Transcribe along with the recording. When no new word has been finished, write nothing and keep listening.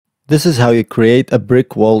This is how you create a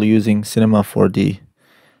brick wall using Cinema 4D.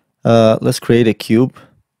 Let's create a cube,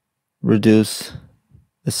 reduce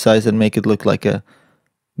the size and make it look like a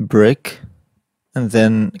brick, and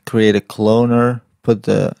then create a cloner, put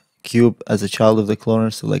the cube as a child of the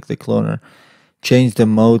cloner, select the cloner, change the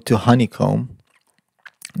mode to Honeycomb.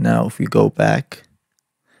 Now if we go back,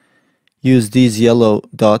 use these yellow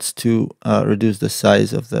dots to reduce the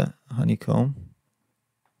size of the honeycomb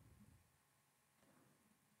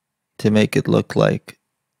to make it look like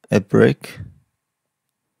a brick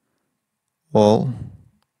wall.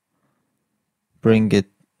 Bring it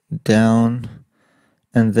down,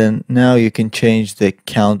 and then now you can change the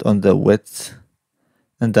count on the width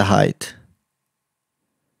and the height.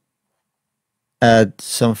 Add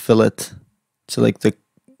some fillet, select the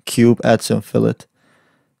cube, add some fillet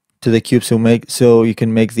to the cube so you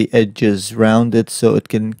can make the edges rounded so it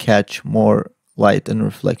can catch more light and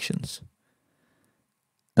reflections.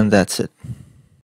 And that's it.